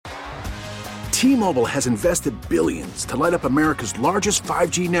T-Mobile has invested billions to light up America's largest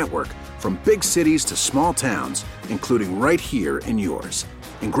 5G network, from big cities to small towns, including right here in yours.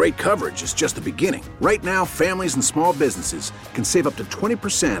 And great coverage is just the beginning. Right now, families and small businesses can save up to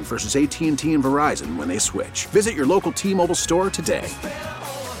 20% versus AT&T and Verizon when they switch. Visit your local T-Mobile store today.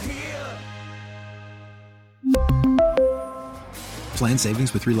 Plan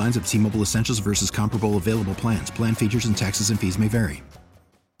savings with 3 lines of T-Mobile Essentials versus comparable available plans. Plan features and taxes and fees may vary.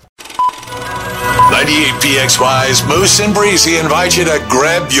 98PXY's Moose and Breezy invite you to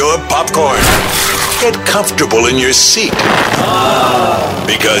grab your popcorn. Get comfortable in your seat.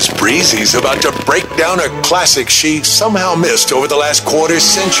 Because Breezy's about to break down a classic she somehow missed over the last quarter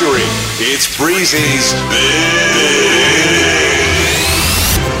century. It's Breezy's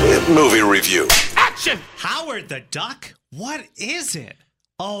Big Movie Review. Action! Howard the Duck? What is it?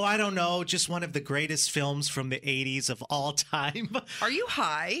 Oh, I don't know. Just one of the greatest films from the 80s of all time. Are you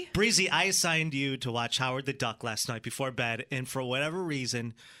high? Breezy, I assigned you to watch Howard the Duck last night before bed, and for whatever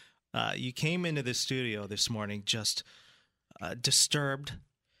reason, you came into the studio this morning just disturbed,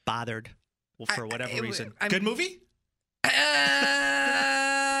 bothered, for whatever reason. Good movie?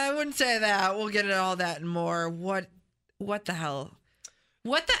 I wouldn't say that. We'll get into all that and more. What the hell?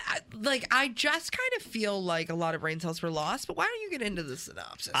 I just kind of feel like a lot of brain cells were lost, but why don't you get into the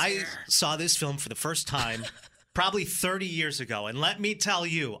synopsis I saw this film for the first time probably 30 years ago, and let me tell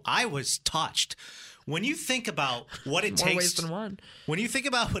you, I was touched. When you think about what it More takes, ways than one. When you think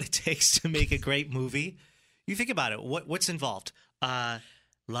about what it takes to make a great movie, you think about it. What's involved?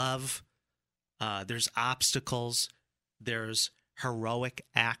 Love. There's obstacles. There's heroic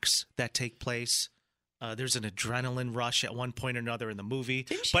acts that take place. There's an adrenaline rush at one point or another in the movie.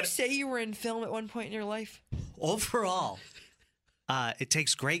 Didn't you say you were in film at one point in your life? Overall, it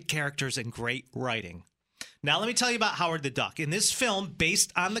takes great characters and great writing. Now, let me tell you about Howard the Duck. In this film,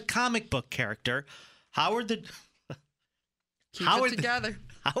 based on the comic book character, Howard the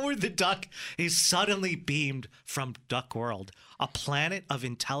Duck is suddenly beamed from Duck World, a planet of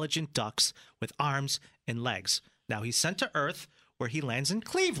intelligent ducks with arms and legs. Now, he's sent to Earth, where he lands in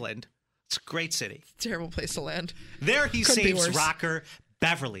Cleveland. It's a great city. Terrible place to land. There he saves rocker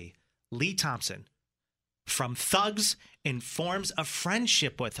Beverly Lee Thompson from thugs and forms a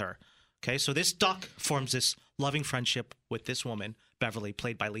friendship with her. Okay, so this duck forms this loving friendship with this woman, Beverly,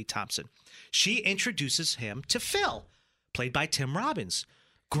 played by Lee Thompson. She introduces him to Phil, played by Tim Robbins.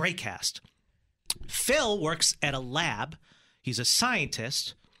 Great cast. Phil works at a lab. He's a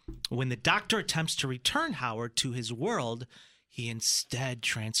scientist. When the doctor attempts to return Howard to his world, he instead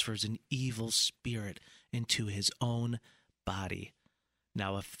transfers an evil spirit into his own body.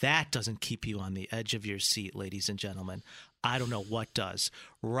 Now, if that doesn't keep you on the edge of your seat, ladies and gentlemen, I don't know what does.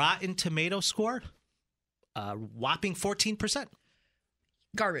 Rotten Tomato score, whopping 14%.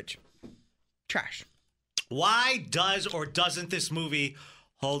 Garbage. Trash. Why does or doesn't this movie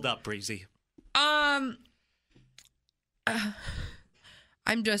hold up, Breezy? I'm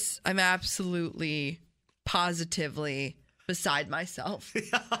absolutely, positively beside myself,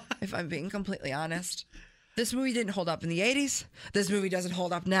 if I'm being completely honest. This movie didn't hold up in the 80s. This movie doesn't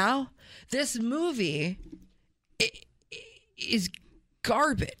hold up now. This movie is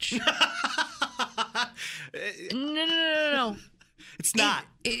garbage. No. It's not.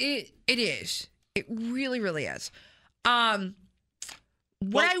 It is. It really, really is. What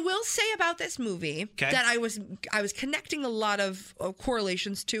I will say about this movie that I was connecting a lot of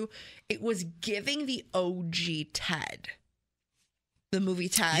correlations to, it was giving the OG Ted. The movie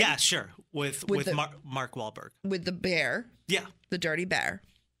Ted. Yeah, sure. With Mark Wahlberg. With the bear. Yeah. The dirty bear.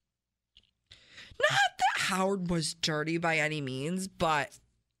 Not that Howard was dirty by any means, but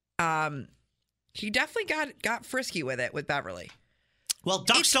he definitely got frisky with it with Beverly. Well,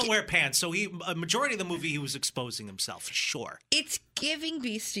 ducks don't wear pants, so a majority of the movie he was exposing himself, for sure. It's giving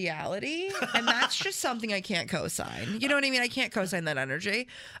bestiality, and that's just something I can't co-sign. You know what I mean? I can't co-sign that energy.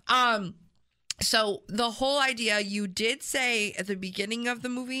 So the whole idea, you did say at the beginning of the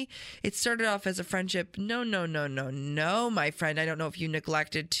movie, it started off as a friendship. No, my friend. I don't know if you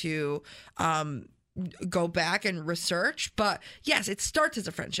neglected to go back and research, but yes, it starts as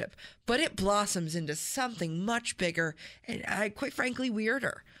a friendship, but it blossoms into something much bigger and quite frankly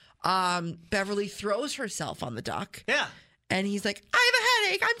weirder. Beverly throws herself on the duck. Yeah. And he's like, I have a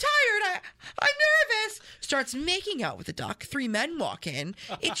headache. I'm tired. I'm nervous. Starts making out with the duck. 3 men walk in.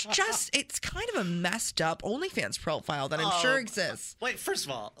 It's kind of a messed up OnlyFans profile that I'm sure exists. Wait, first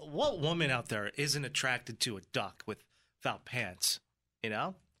of all, what woman out there isn't attracted to a duck without pants? You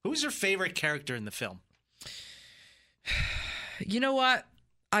know? Who's your favorite character in the film? You know what?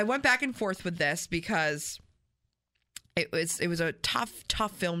 I went back and forth with this because It was a tough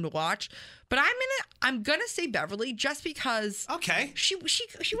film to watch. But I'm gonna say Beverly just because she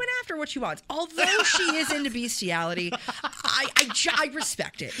went after what she wants. Although she is into bestiality, I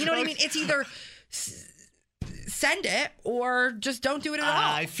respect it. You know what I mean? It's either send it or just don't do it at all.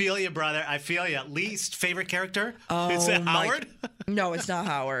 I feel you, brother. I feel you. Least favorite character? Is it Howard? No, it's not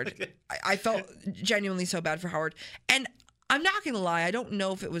Howard. I felt genuinely so bad for Howard. And I'm not going to lie. I don't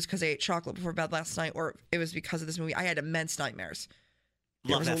know if it was because I ate chocolate before bed last night or it was because of this movie. I had immense nightmares.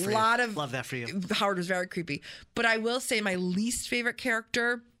 Love that for you. Howard was very creepy. But I will say my least favorite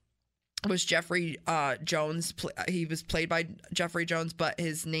character was Jeffrey Jones. He was played by Jeffrey Jones, but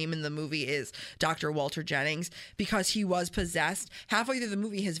his name in the movie is Dr. Walter Jennings because he was possessed. Halfway through the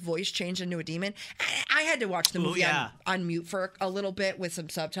movie, his voice changed into a demon. I had to watch the movie on mute for a little bit with some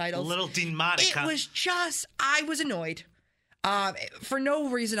subtitles. A little demotic. It was just, I was annoyed. For no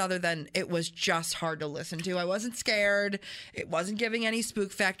reason other than it was just hard to listen to. I wasn't scared. It wasn't giving any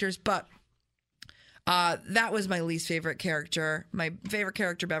spook factors, but that was my least favorite character. My favorite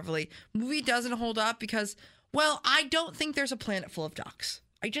character, Beverly. Movie doesn't hold up because, well, I don't think there's a planet full of ducks.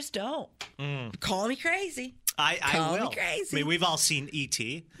 I just don't. Call me crazy. I Call will. me crazy. I mean, we've all seen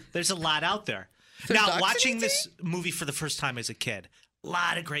E.T. There's a lot out there. There's now, ducks watching in E.T.? this movie for the first time as a kid, a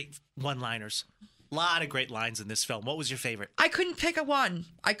lot of great one-liners. A lot of great lines in this film. What was your favorite? I couldn't pick a one.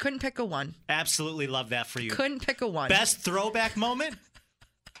 Absolutely love that for you. Couldn't pick a one. Best throwback moment?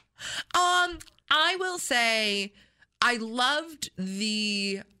 I will say I loved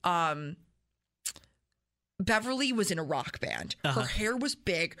the Beverly was in a rock band. Her hair was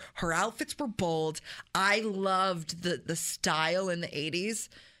big. Her outfits were bold. I loved the style in the 80s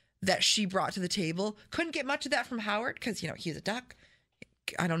that she brought to the table. Couldn't get much of that from Howard because, he's a duck.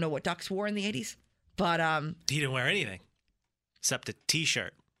 I don't know what ducks wore in the 80s. But he didn't wear anything except a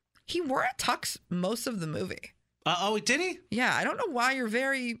T-shirt. He wore a tux most of the movie. Oh, did he? Yeah, I don't know why you're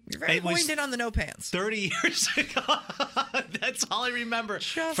very pointed in on the no pants. 30 years ago. That's all I remember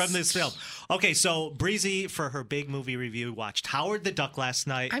from this film. Okay, so Breezy, for her big movie review, watched Howard the Duck last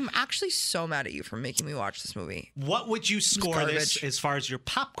night. I'm actually so mad at you for making me watch this movie. What would you score this as far as your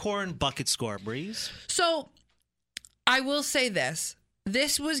popcorn bucket score, Breeze? So, I will say this.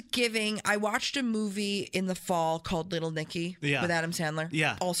 This was giving. I watched a movie in the fall called Little Nicky with Adam Sandler.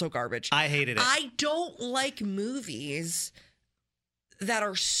 Yeah. Also garbage. I hated it. I don't like movies that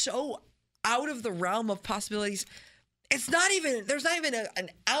are so out of the realm of possibilities. There's not even an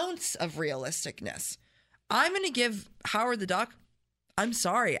ounce of realisticness. I'm going to give Howard the Duck. I'm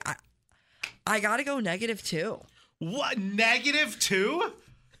sorry. I got to go -2. What? -2?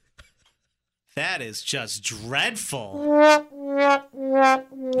 That is just dreadful. There you have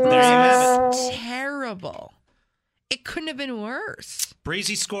it. Terrible. It couldn't have been worse.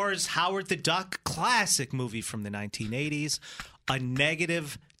 Breezy scores Howard the Duck, classic movie from the 1980s, a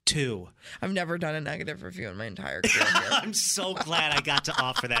 -2. I've never done a negative review in my entire career. I'm so glad I got to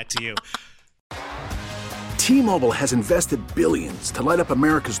offer that to you. T-Mobile has invested billions to light up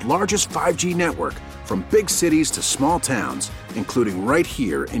America's largest 5G network, from big cities to small towns, including right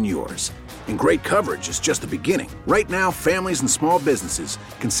here in yours. And great coverage is just the beginning. Right now, families and small businesses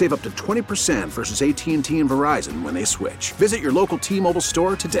can save up to 20% versus AT&T and Verizon when they switch. Visit your local T-Mobile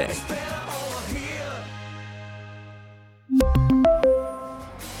store today.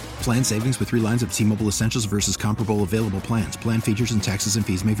 Plan savings with 3 lines of T-Mobile Essentials versus comparable available plans. Plan features and taxes and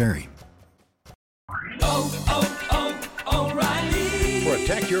fees may vary.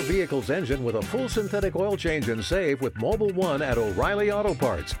 Protect your vehicle's engine with a full synthetic oil change and save with Mobil 1 at O'Reilly Auto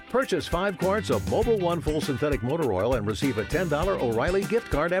Parts. Purchase 5 quarts of Mobil 1 full synthetic motor oil and receive a $10 O'Reilly gift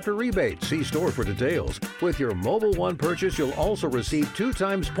card after rebate. See store for details. With your Mobil 1 purchase, you'll also receive 2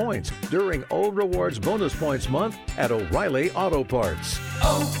 times points during O Rewards Bonus Points Month at O'Reilly Auto Parts.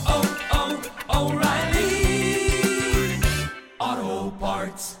 O'Reilly Auto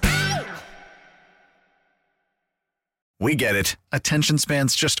Parts. We get it. Attention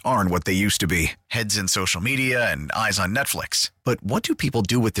spans just aren't what they used to be. Heads in social media and eyes on Netflix. But what do people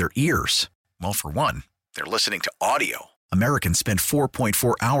do with their ears? Well, for one, they're listening to audio. Americans spend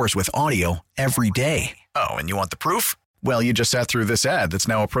 4.4 hours with audio every day. Oh, and you want the proof? Well, you just sat through this ad that's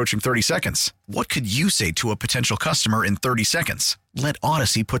now approaching 30 seconds. What could you say to a potential customer in 30 seconds? Let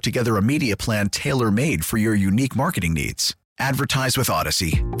Odyssey put together a media plan tailor-made for your unique marketing needs. Advertise with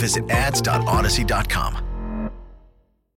Odyssey. Visit ads.odyssey.com.